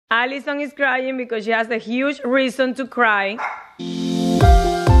Allison is crying because she has a huge reason to cry.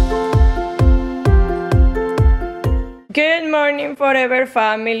 Good morning, Forever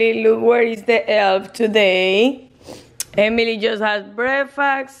family. Look, where is the elf today? Emily just has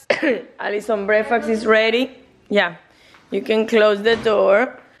breakfast. Allison, breakfast is ready. Yeah, you can close the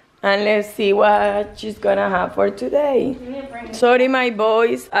door and let's see what she's gonna have for today. Sorry, my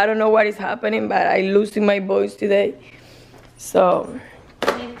voice. I don't know what is happening, but I'm losing my voice today. So,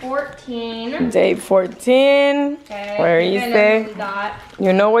 Day 14. Day 14. Okay. Where is it?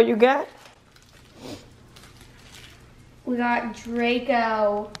 You know what you got? We got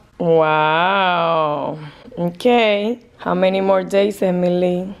Draco. Wow. Okay. How many more days,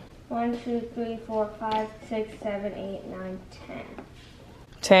 Emily? 1, 2, 3, 4, 5, 6, 7, 8, 9, 10.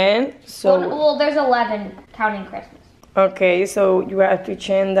 10? So, well, there's 11 counting Christmas. okay, so you have to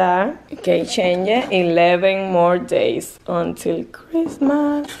change that. Okay, change it. 11 more days until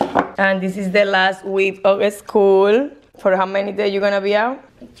Christmas. And this is the last week of school. For how many days you gonna be out?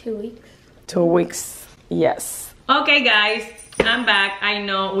 Like 2 weeks. 2 weeks, yes. Okay, guys, I'm back. I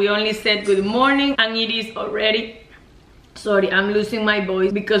know we only said good morning and it is already... Sorry, I'm losing my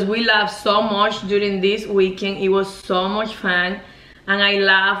voice because we laughed so much during this weekend. It was so much fun. And I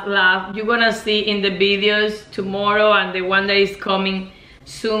laughed. You're gonna see in the videos tomorrow and the one that is coming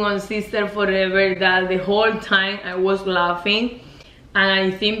soon on Sister Forever that the whole time I was laughing. And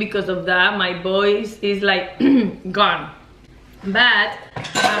I think because of that, my voice is like gone. But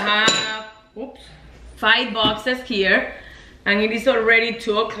I have, oops, 5 boxes here. And it is already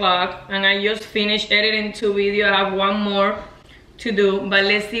 2 o'clock. And I just finished editing 2 videos. I have 1 more to do. But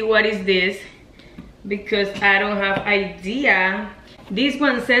let's see what is this. Because I don't have idea. This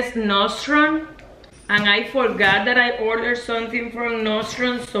one says Nostrum, and I forgot that I ordered something from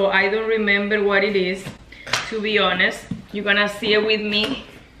Nostrum, so I don't remember what it is, to be honest. You're gonna see it with me.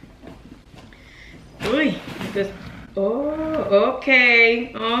 Uy, because, oh,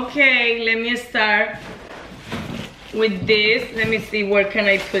 okay, let me start with this. Let me see, where can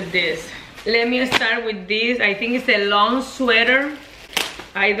I put this? Let me start with this. I think it's a long sweater.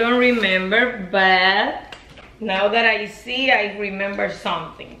 I don't remember, but now that I see, I remember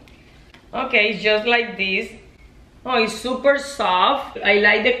something. Okay, it's just like this. Oh, it's super soft. I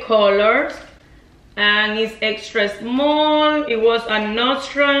like the colors. And it's extra small. It was a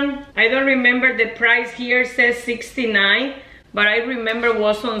Nostrum. I don't remember the price here. Says $69. But I remember it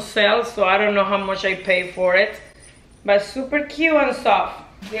was on sale, so I don't know how much I paid for it. But super cute and soft.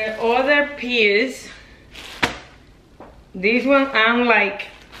 The other piece. This one I'm like,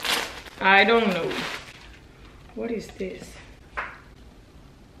 I don't know. What is this?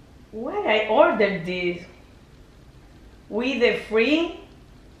 Why I ordered this? With the free?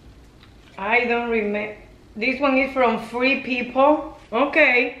 I don't remember. This one is from Free People.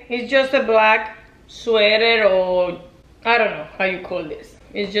 Okay, it's just a black sweater or I don't know how you call this.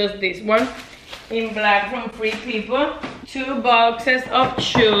 It's just this one in black from Free People. 2 boxes of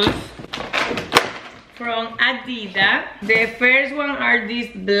shoes from Adidas. The first one are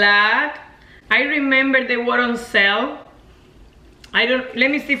these black. I remember they were on sale. Let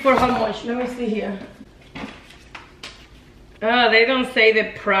me see for how much. Let me see here. Oh, they don't say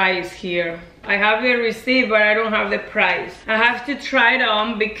the price here. I have the receipt, but I don't have the price. I have to try it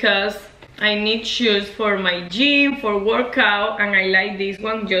on because I need shoes for my gym, for workout, and I like this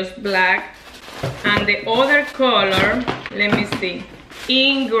one, just black. And the other color, let me see,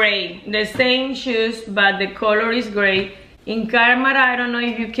 in gray. The same shoes, but the color is gray. In camera, I don't know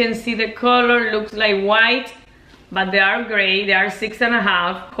if you can see the color, looks like white, but they are gray, they are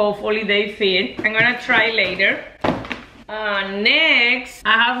 6.5. Hopefully they fit. I'm gonna try later. Next,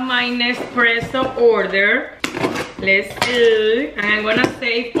 I have my Nespresso order. Let's do. And I'm gonna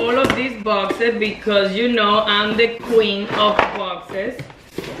save all of these boxes because you know I'm the queen of boxes.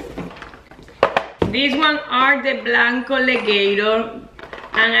 These ones are the Blanco Legator,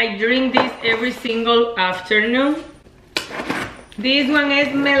 and I drink this every single afternoon. This one is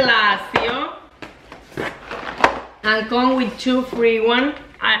Melasio and come with 2 free ones.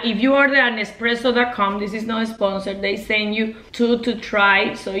 If you order on Nespresso.com, this is not sponsored, they send you 2 to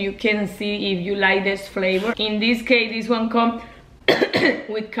try so you can see if you like this flavor. In this case, this one comes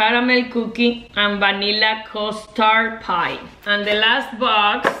with caramel cookie and vanilla custard pie. And the last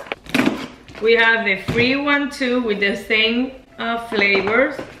box, we have the free one too with the same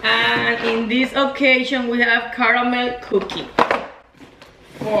flavors. And in this occasion, we have caramel cookie.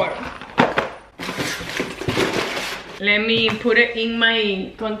 4. Let me put it in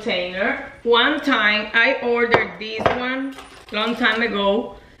my container. One time I ordered this one long time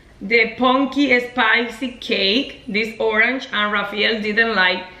ago, the punky spicy cake, this orange, and Rafael didn't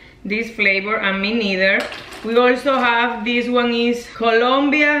like this flavor, and me neither. We also have, this one is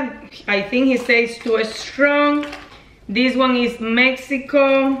Colombia. I think he says too strong. This one is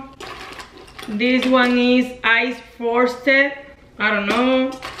Mexico. This one is ice frosted. I don't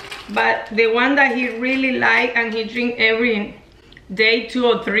know. But the one that he really likes and he drinks every day, 2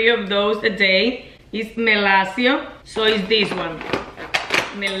 or 3 of those a day, is Melasio. So it's this one.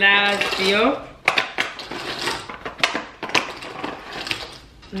 Melasio.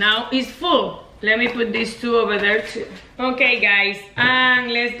 Now it's full. Let me put these 2 over there too. Okay guys,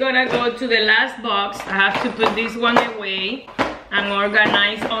 and let's go to the last box. I have to put this one away and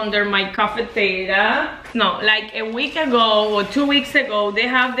organize under my cafeteria. No, like a week ago or 2 weeks ago, they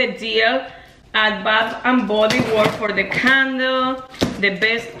have the deal at Bath and Body Works for the candle, the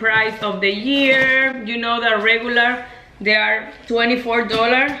best price of the year. You know that regular, they are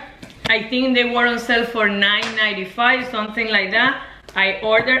 $24. I think they were on sale for $9.95, something like that. I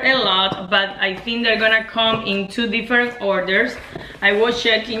ordered a lot, but I think they're gonna come in 2 different orders. I was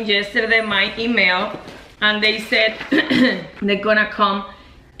checking yesterday my email, and they said they're gonna come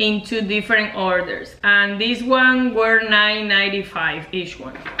in 2 different orders. And this one were $9.95 each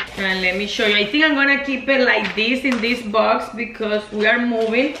one. And let me show you. I think I'm gonna keep it like this in this box because we are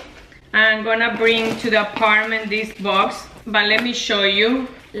moving. I'm gonna bring to the apartment this box, but let me show you.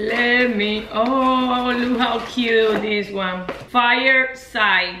 Oh, look how cute this one.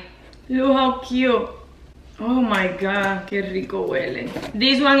 Fireside. Look how cute. Oh my god, que rico huele.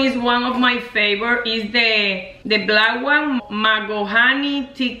 This one is one of my favorite. Is the black one, Mahogany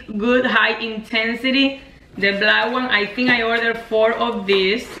Thick Good High Intensity. The black one, I think I ordered 4 of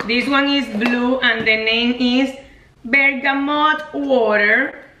these. This one is blue and the name is Bergamot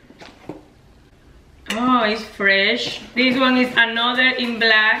Water. Oh, it's fresh. This one is another in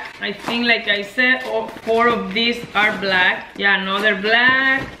black. I think, like I said, 4 of these are black. Yeah, another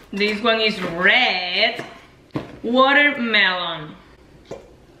black. This one is red. Watermelon.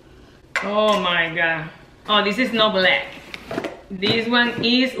 Oh my god. Oh, this is not black. This one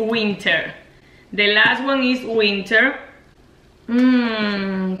is winter. The last one is winter.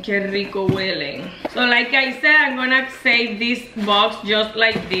 Que rico huelen. So like I said, I'm gonna save this box just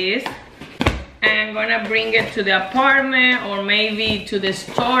like this. And I'm gonna bring it to the apartment or maybe to the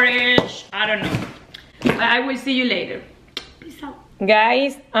storage. I don't know. I will see you later. Peace out.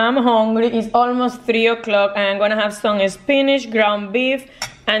 Guys, I'm hungry. It's almost 3 o'clock and I'm gonna have some spinach, ground beef,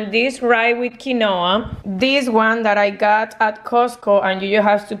 and this rice with quinoa. This one that I got at Costco, and you just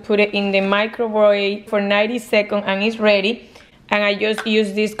have to put it in the microwave for 90 seconds and it's ready. And I just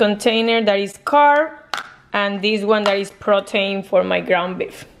use this container that is carb and this one that is protein for my ground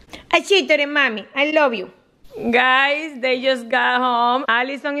beef. Achitore, mommy, I love you. Guys, they just got home.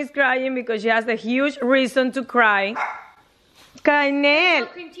 Allison is crying because she has a huge reason to cry. Kainel.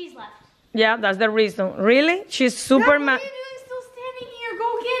 Cream cheese left. Yeah, that's the reason. Really? She's super mad. What are you doing still standing here? Go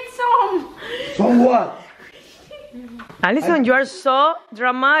get some. So what? Allison, you are so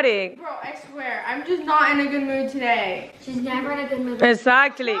dramatic. Bro, I swear, I'm just not in a good mood today. She's never in a good mood.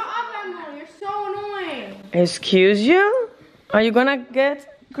 Exactly. Shut up, Emily. You're so annoying. Excuse you? Are you gonna get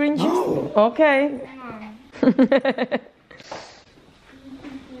green juice? No. Okay.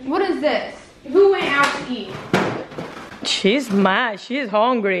 What is this? Who went out to eat? She's mad. She's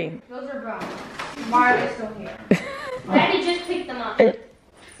hungry. Those are brown. Why are they still here? Daddy just picked them up.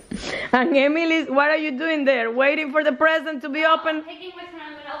 And Emily, what are you doing there? Waiting for the present to be open? Picking which one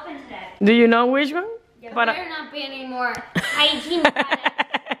I'm going to open today. Do you know which one? Yeah, But there not be any more hygiene. Oh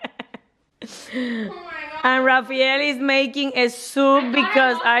my god. And Rafael is making a soup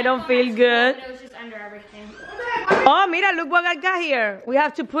because I don't feel good. It was just under everything. Oh, mira, look what I got here. We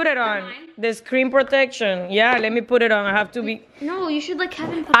have to put it on. The screen protection. Yeah, let me put it on. I have to be... No, you should let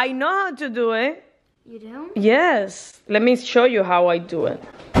Kevin put I know how to do it. You do? Yes. Let me show you how I do it.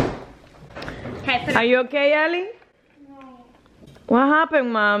 Okay, Are you okay, Ali? No. What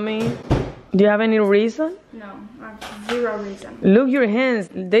happened, mommy? Do you have any reason? No, I have 0 reason. Look, your hands.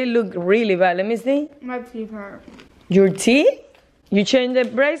 They look really bad. Let me see. My teeth hurt. Your teeth? You changed the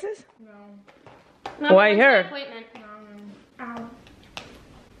braces? No. Why her? Appointment. Ow.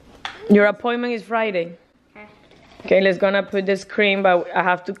 Your appointment is Friday. Okay. Okay, let's gonna put this cream, but I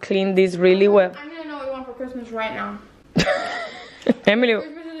have to clean this really well. I'm gonna know what we want for Christmas right now. Emily.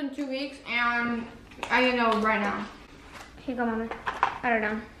 Christmas is in 2 weeks, and I need to know right now. Here you go, Mama. I don't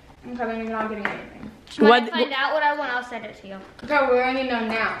know. I'm probably not getting anything. When I find out what I want, I'll send it to you. Okay, we're gonna know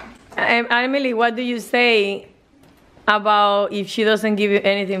now. Emily, what do you say about if she doesn't give you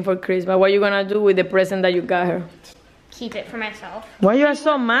anything for Christmas? What are you gonna do with the present that you got her? Keep it for myself. Why you are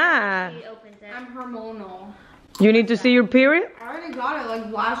so mad? She opens it. I'm hormonal. You need to see your period? I already got it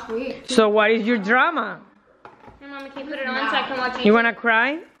like last week. So what is your drama? Hey, Mommy, can you put it on so I can watch YouTube? You wanna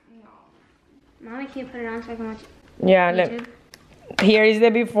cry? No. Mommy, can you put it on so I can watch Yeah, YouTube? Here is the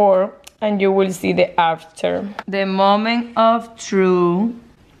before and you will see the after. The moment of truth.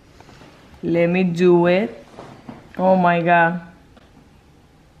 Let me do it. Oh my God.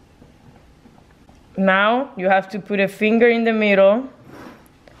 Now you have to put a finger in the middle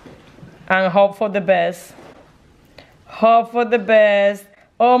and hope for the best. Hope for the best.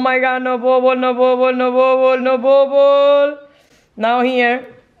 Oh my God, no bubble, no bubble, no bubble, no bubble. Now here,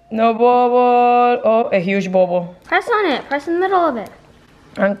 no bubble. Oh, a huge bubble. Press on it. Press in the middle of it.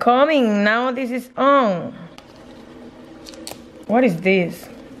 I'm coming. Now this is on. What is this?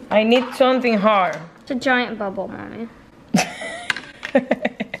 I need something hard. It's a giant bubble, Mommy.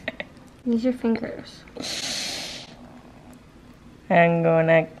 Use your fingers. I'm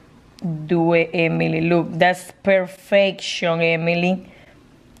gonna do it, Emily. Look, that's perfection, Emily.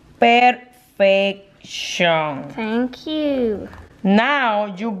 Perfection. Thank you. Now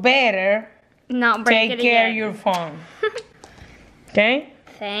you better Not break take it care again. of your phone. Okay?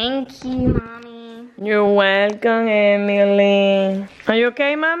 Thank you, Mommy. You're welcome, Emily. Are you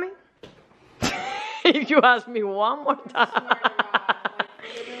okay, Mommy? If you ask me one more time.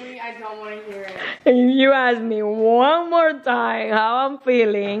 I don't want to hear it. If you ask me one more time how I'm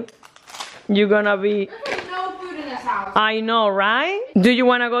feeling, you're gonna be... There's no food in this house. I know, right? Do you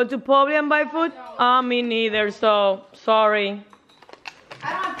wanna go to Publix and buy food? Oh, me neither, so sorry.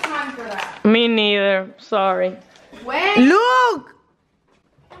 I don't have time for that. Me neither, sorry. Wait. Look!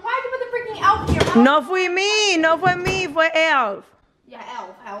 Why'd you put the freaking elf here? No fue me, no fue me, fue Elf. Yeah,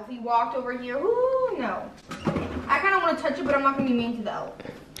 elf. He walked over here. Ooh, no. I kind of want to touch it, but I'm not going to be mean to the elf.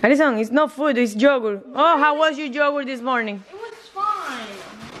 Alison, it's not food, it's yogurt. Oh, how was your yogurt this morning? It was fine.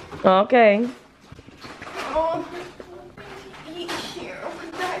 Okay. Oh, here.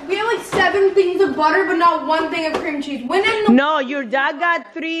 We have like 7 things of butter, but not 1 thing of cream cheese. When in the No, your dad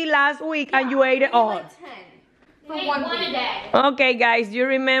got 3 last week and you ate it all. like 10 for one a day. Okay, guys, you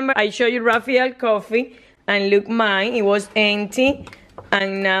remember I showed you Raphael coffee and look mine, it was empty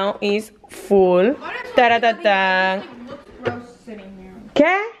and now it's full. Ta-da-ta-ta. It looks gross sitting here.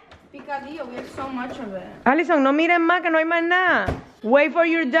 ¿Qué? Picadillo, we have so much of it. Alison, no miren más que no hay más nada. Wait for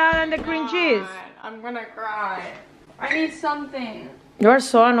your dad and the cream cheese. I'm gonna cry. I need something. You are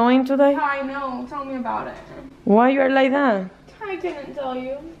so annoying today. I know. Tell me about it. Why you are like that? I couldn't tell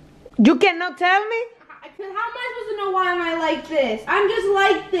you. You cannot tell me? How am I supposed to know why am I like this? I'm just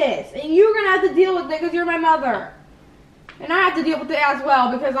like this. And you're gonna have to deal with it because you're my mother. And I have to deal with it as well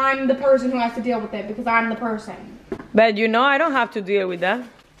because I'm the person who has to deal with it because I'm the person. But you know I don't have to deal with that.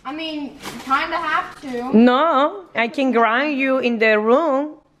 I mean, kinda have to. No, I can grind you in the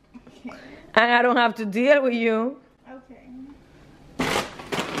room. Okay. And I don't have to deal with you. Okay.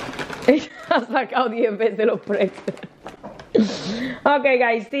 Ha sacado 10 veces los precios. Okay,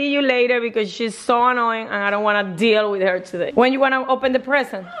 guys, see you later because she's so annoying and I don't want to deal with her today. When you want to open the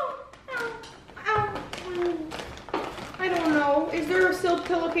present? I don't know. Is there a silk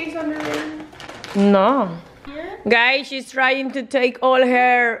pillowcase under there? No. Here? Guys, she's trying to take all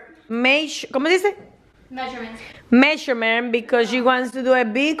her ¿cómo dice? Measurement because she wants to do a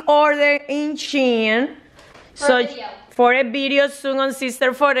big order in Shein. For a video soon on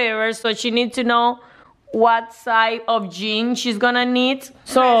Sister Forever, so she needs to know what size of jeans she's gonna need.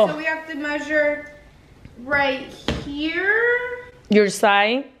 So we have to measure right here. Your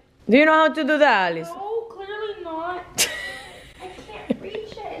size. Do you know how to do that, Alice? No, clearly not. I can't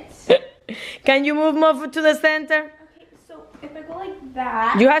reach it. Can you move more to the center? Okay, so if I go like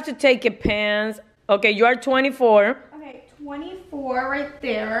that. You have to take a pants. Okay, you are 24. Okay, 24 right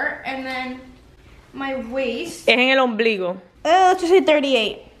there, and then my waist. Es en el ombligo. Let's just say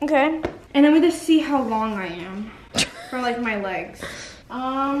 38. Okay. And then we just see how long I am for like my legs.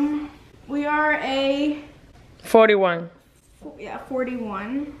 We are a 41. Yeah,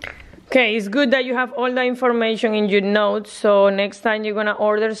 41. Okay, it's good that you have all the information in your notes, so next time you're gonna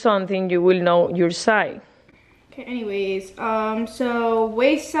order something, you will know your size. Okay, anyways, so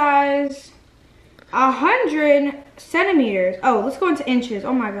waist size 100 centimeters. Oh, let's go into inches.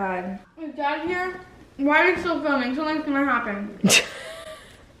 Oh my god. Is Dad here? Why are you still filming? Something's gonna happen.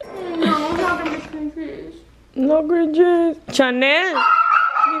 No, I'm not gonna be confused. No green cheese. Chanel,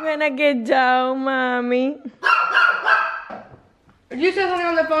 you're gonna get down, mommy. You said something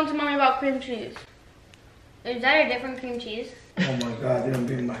on the phone to mommy about cream cheese. Is that a different cream cheese? Oh my god, they don't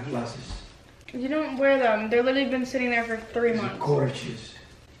bring my glasses. You don't wear them. They've literally been sitting there for 3 months. Quarter cheese.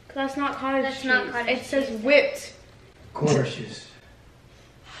 That's not cottage cheese. Not cottage it says cheese. whipped. Quarter cheese.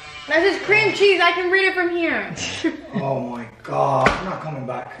 This is cream cheese. I can read it from here. Oh my God, I'm not coming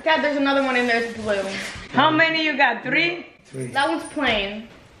back. Dad, there's another one in there. It's blue. How many you got? 3? 3. That one's plain.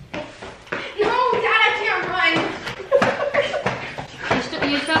 No, Dad, I can't run.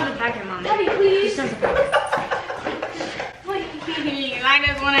 You still have the packet, Mommy. Daddy, please. You still have the packet. Please, I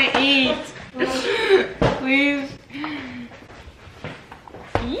just want to eat. Please.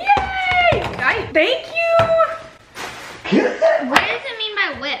 Yay! Thank you. What does it mean by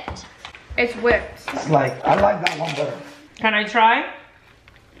whipped? It's whipped. It's like, I like that one better. Can I try?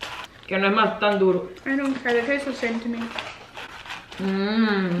 Que no es más tan duro. I don't care. They taste the same to me.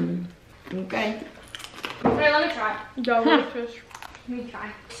 Mmm. Okay. Okay, let me try. Delicious. Let me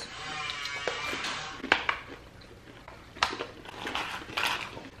try.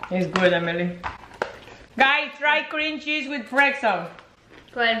 It's good, Emily. Guys, try cream cheese with pretzel.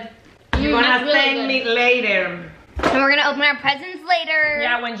 Good. You're gonna that's really thank good. me later. And we're gonna open our presents later.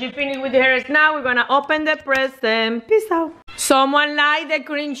 Yeah, when she finishes with her snack, we're gonna open the present. Peace out. Someone liked the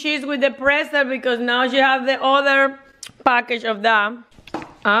cream cheese with the pretzel because now she has the other package of that.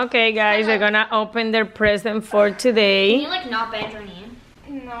 Okay, guys, we're gonna open their present for Can today. you like not bend your knee?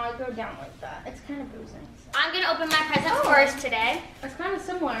 No, I go down like that. It's kind of bruising. I'm gonna open my present first today. It's kind of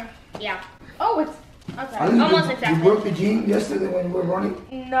similar. Yeah. Oh, it's okay. Almost You exactly. broke the jean yesterday when you were running?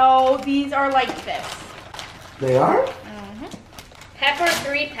 No, these are like this. They are? Pepper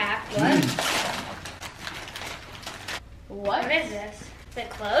 3-pack. What? What? What is this? Is it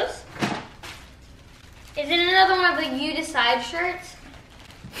clothes? Is it another one of the You Decide shirts?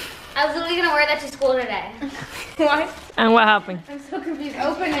 I was literally gonna wear that to school today. What? And what happened? I'm so confused.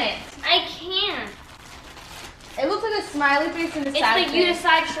 Open it. I can't. It looks like a smiley face and a It's sad the You face.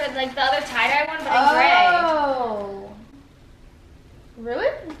 Decide shirt, like the other tie-dye one, but in gray. Oh. Really?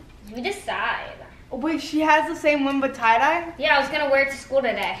 You decide. Oh, wait, she has the same one but tie-dye? Yeah, I was gonna wear it to school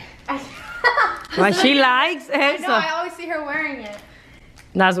today. What she likes, I know, I Elsa. always see her wearing it.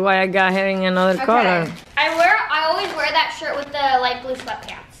 That's why I got her in another Okay. color. I always wear that shirt with the light blue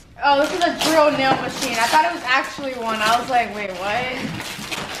sweatpants. Oh, this is a drill nail machine. I thought it was actually one. I was like, wait, what?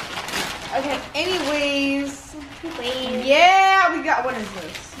 Okay, anyways. Wait. Yeah, we got, what is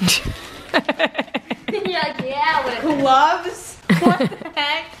this? You're like, yeah, what is it? Gloves? What the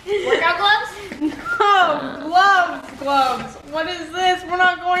heck? Workout gloves? No, gloves. What is this? We're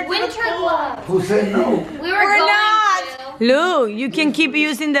not going to the Winter pool. gloves. Who said no? We were We're going not. to. Lou, you can keep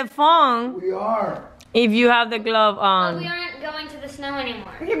using the phone We are. if you have the glove But we on. aren't going to the snow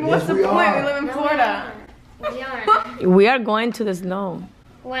anymore. Okay, but what's Yes, the we point? are. We live in No, Florida. We aren't. We are going to the snow.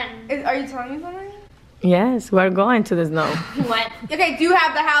 When? Are you telling me something? Yes, we're going to the snow. When? Okay, do you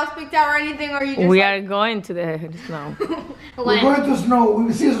have the house picked out or anything, or you just We like, are going to the snow. We're When? going to snow.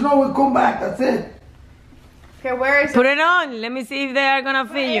 We see snow, we come back. That's it. okay, where is Put it? it on. Let me see if they are gonna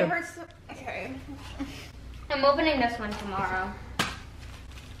fit It you. hurts so- Okay. I'm opening this one tomorrow.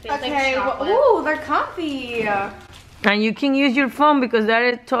 Feels like Okay. chocolate. Ooh, they're comfy. And you can use your phone because that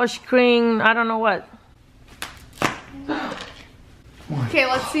is touch screen. I don't know what. Okay,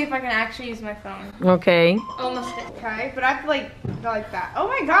 let's see if I can actually use my phone. Okay. Almost fit. Okay, but I have to like go like that. Oh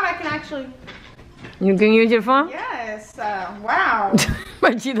my god, I can actually. You can use your phone? Yes. Wow.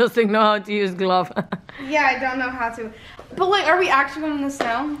 But she doesn't know how to use glove. Yeah, I don't know how to. But like, are we actually going in the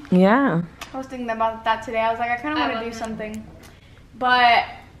snow? Yeah. I was thinking about that today. I was like, I kind of I want to do wasn't. something. But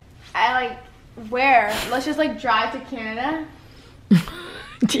I like, where? Let's just like drive to Canada.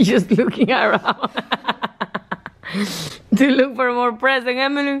 She's just looking around. To look for more present,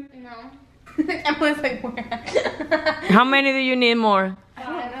 Emily. No. Emily's like, where? How many do you need more? I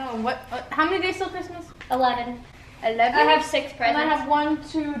don't know. What? How many days till Christmas? 11. 11. I have 6 And I presents. have 1,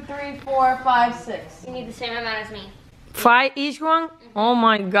 2, 3, 4, 5, 6. You need the same amount as me. 5 each one? Oh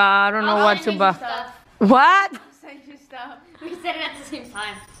my god, I don't know I'll what send to you buy. stuff. What? Send you stuff. We said it at the same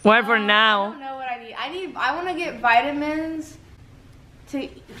time. Well, for I now. don't know what I need. I want to get vitamins to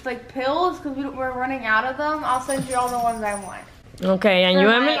like pills because we're running out of them. I'll send you all the ones I want. Okay, and you,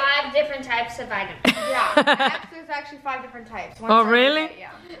 For Emily? 5 different types of vitamins. Yeah, there's actually 5 different types. One Oh, for every really? day,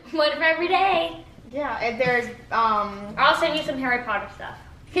 yeah. One for every day. Yeah, and there's I'll send you some Harry Potter stuff.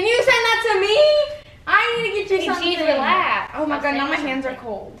 Can you send that to me? I need to get you Hey, something. geez, relax. Oh my I'll god, send now you my hands are something.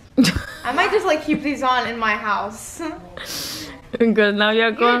 cold. I might just like keep these on in my house. Because now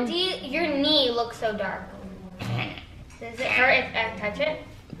you're going. Your knee looks so dark. Does it hurt if I touch it?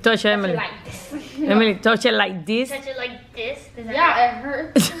 Touch Emily. Like this. Emily, touch it like this. Touch it like this. Does that hurt? Yeah, it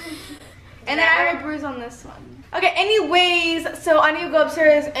hurts. And then I have a bruise on this one. Okay, anyways, so I need to go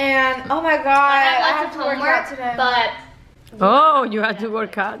upstairs and oh my god, I I have have lots to of work homework, out today. but Oh, you have to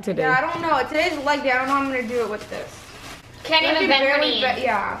work out today. Yeah, I don't know. Today's leg day. I don't know how I'm gonna do it with this. Can't even bend her knees.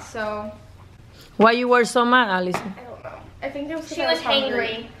 Yeah, so. Why you were so mad, Allison? I don't know. I think it was She was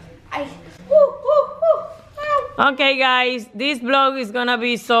hangry. Okay, guys, this vlog is gonna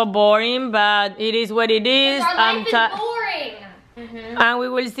be so boring, but it is what it is. Our life is boring. And we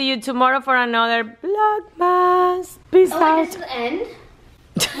will see you tomorrow for another Vlogmas. Peace Oh, out. wait, this is the end?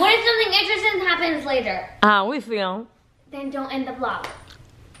 What if something interesting happens later? We film. Then don't end the vlog.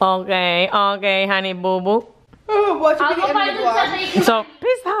 Okay, honey boo boo. Oh, watch I'll it go be the end find of the some vlog. stuff that you can So,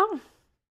 peace out.